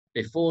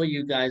before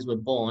you guys were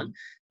born,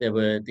 there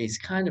were these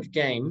kind of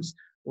games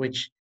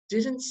which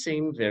didn't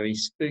seem very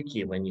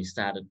spooky when you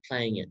started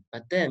playing it.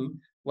 But then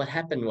what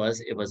happened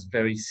was it was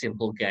very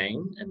simple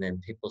game, and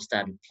then people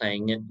started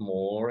playing it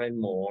more and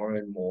more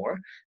and more,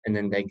 and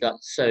then they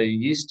got so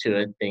used to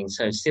it being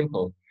so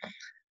simple.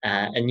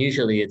 And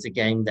usually it's a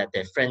game that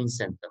their friends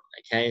sent them.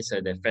 Okay,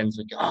 so their friends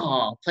would go,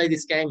 "Oh, play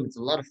this game; it's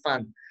a lot of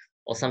fun,"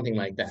 or something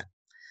like that.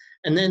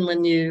 And then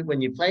when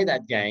you play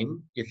that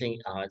game, you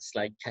think, oh, it's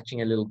like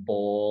catching a little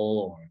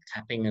ball or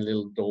tapping a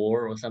little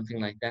door or something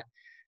like that.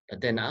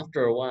 But then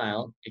after a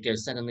while, it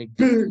goes suddenly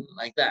boom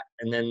like that,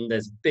 and then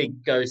there's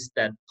big ghost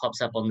that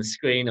pops up on the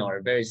screen, or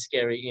a very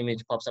scary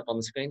image pops up on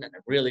the screen, and a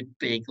really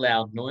big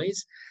loud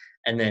noise,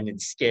 and then it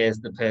scares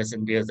the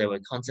person because they were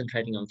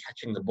concentrating on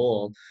catching the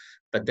ball,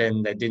 but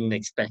then they didn't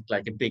expect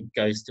like a big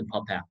ghost to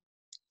pop out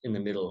in the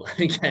middle.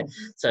 Okay,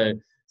 so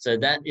so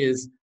that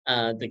is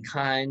the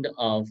kind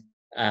of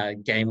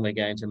game we're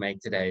going to make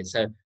today.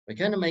 So we're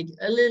going to make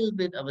a little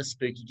bit of a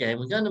spooky game.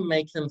 We're going to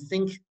make them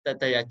think that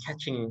they are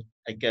catching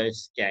a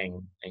ghost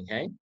game,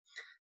 okay?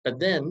 But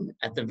then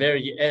at the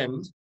very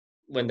end,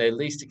 when they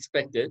least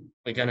expect it,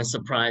 we're going to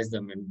surprise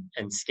them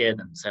and scare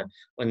them. So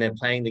when they're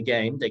playing the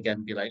game, they're going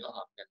to be like, oh,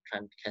 I'm going to try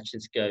and catch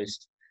this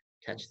ghost,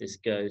 catch this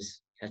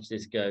ghost, catch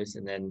this ghost.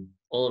 And then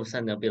all of a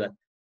sudden they'll be like,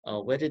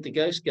 oh, where did the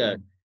ghost go?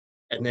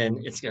 And then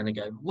it's going to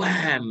go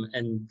wham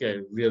and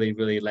go really,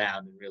 really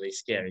loud and really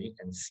scary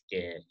and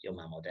scare your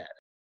mum or dad.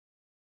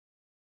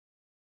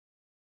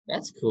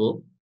 That's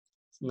cool.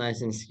 It's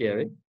nice and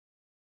scary.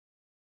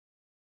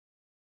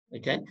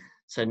 Okay,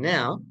 so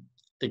now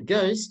the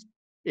ghost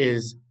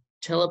is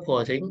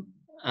teleporting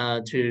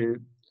to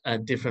a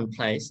different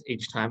place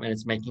each time, and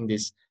it's making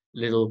this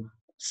little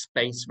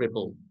space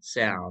ripple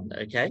sound.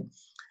 Okay,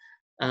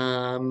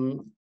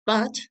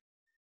 but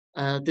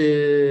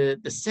the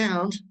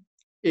sound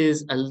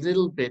is a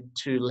little bit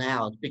too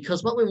loud,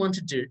 because what we want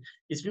to do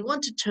is we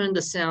want to turn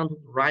the sound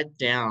right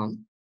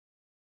down.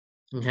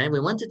 Okay, we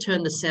want to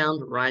turn the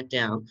sound right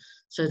down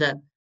so that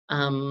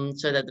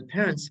the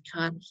parents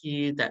can't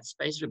hear that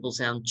space ripple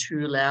sound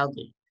too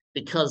loudly,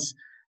 because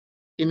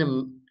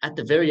at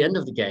the very end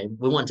of the game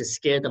we want to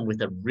scare them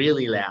with a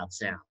really loud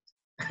sound.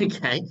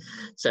 Okay,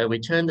 so we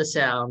turn the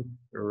sound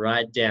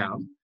right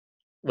down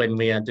when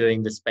we are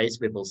doing the space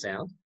ripple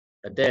sound,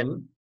 but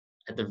then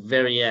at the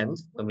very end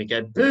when we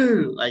go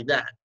boo like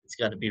that, it's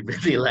got to be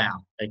really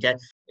loud. Okay,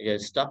 we go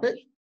stop it,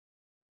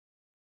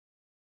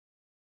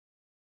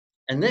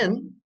 and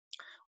then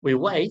we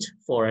wait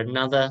for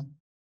another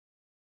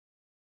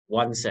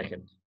 1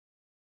 second.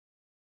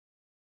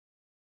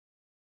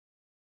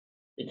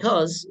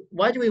 Because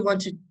why do we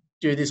want to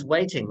do this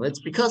waiting?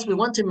 It's because we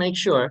want to make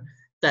sure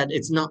that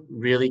it's not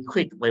really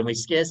quick when we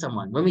scare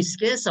someone. When we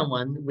scare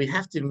someone, we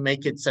have to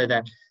make it so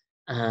that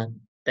uh,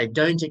 they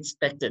don't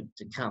expect it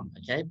to come,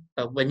 okay?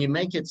 But when you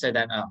make it so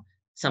that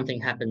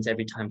something happens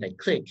every time they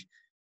click,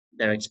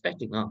 they're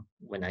expecting, oh,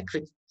 when I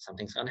click,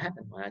 something's going to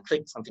happen. When I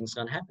click, something's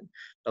going to happen.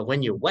 But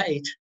when you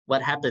wait,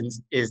 what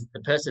happens is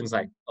the person's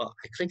like, oh,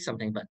 I clicked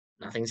something, but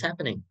nothing's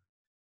happening,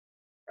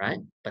 right?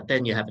 But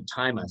then you have a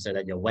timer so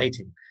that you're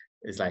waiting.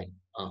 It's like,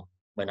 oh,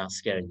 we're not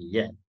scaring you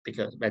yet,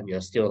 because when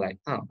you're still like,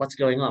 oh, what's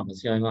going on?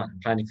 What's going on? I'm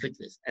trying to click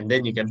this. And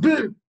then you go,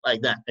 boom,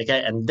 like that,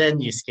 okay? And then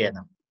you scare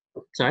them.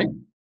 Sorry?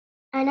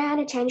 I know how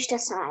to change the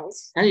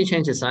size. How do you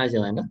change the size,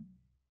 Yolanda?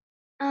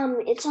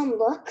 It's on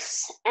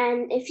looks,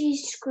 and if you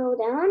scroll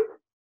down,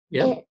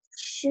 Yep. it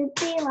should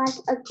be like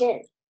a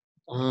bit.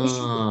 It should be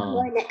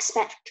Oh, the next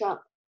spectrum.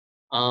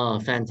 oh,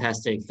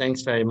 fantastic.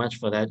 Thanks very much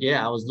for that.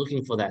 Yeah, I was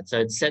looking for that. So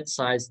it's set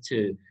size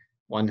to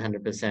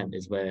 100%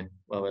 is where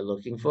what we're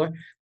looking for.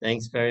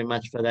 Thanks very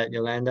much for that,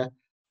 Yolanda.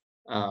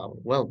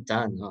 Well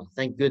done. Oh,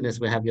 thank goodness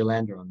we have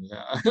Yolanda on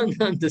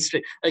on the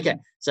street. Okay,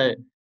 so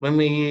when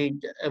we're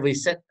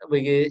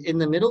in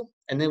the middle,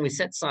 and then we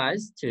set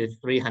size to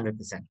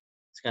 300%.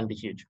 It's going to be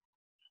huge.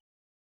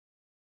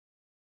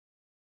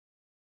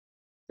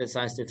 Set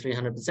size to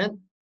 300%.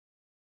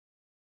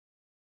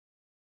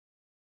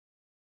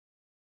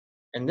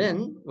 And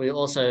then we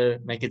also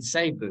make it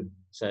say boo.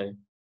 So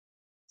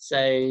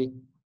say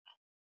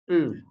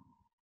boo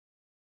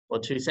for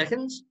 2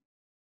 seconds.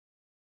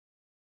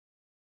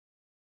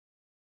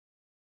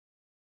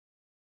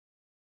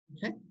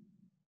 Okay.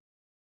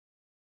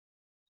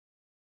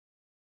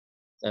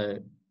 So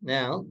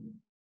now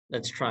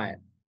let's try it.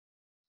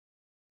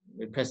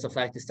 We press the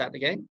flag to start the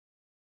game.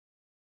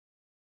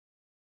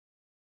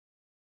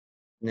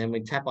 And then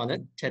we tap on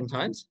it 10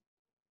 times.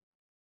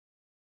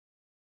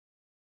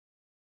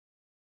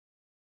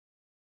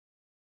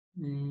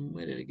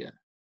 Where did it go?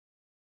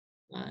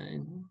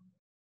 9.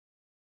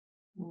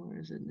 Where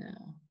is it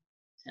now?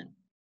 10.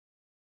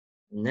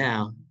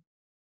 Now,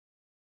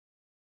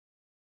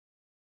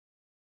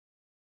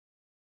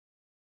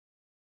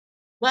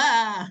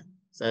 wah!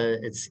 So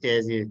it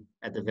scares you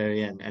at the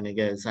very end, and it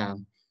goes,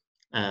 and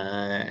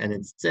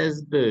it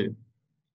says boo.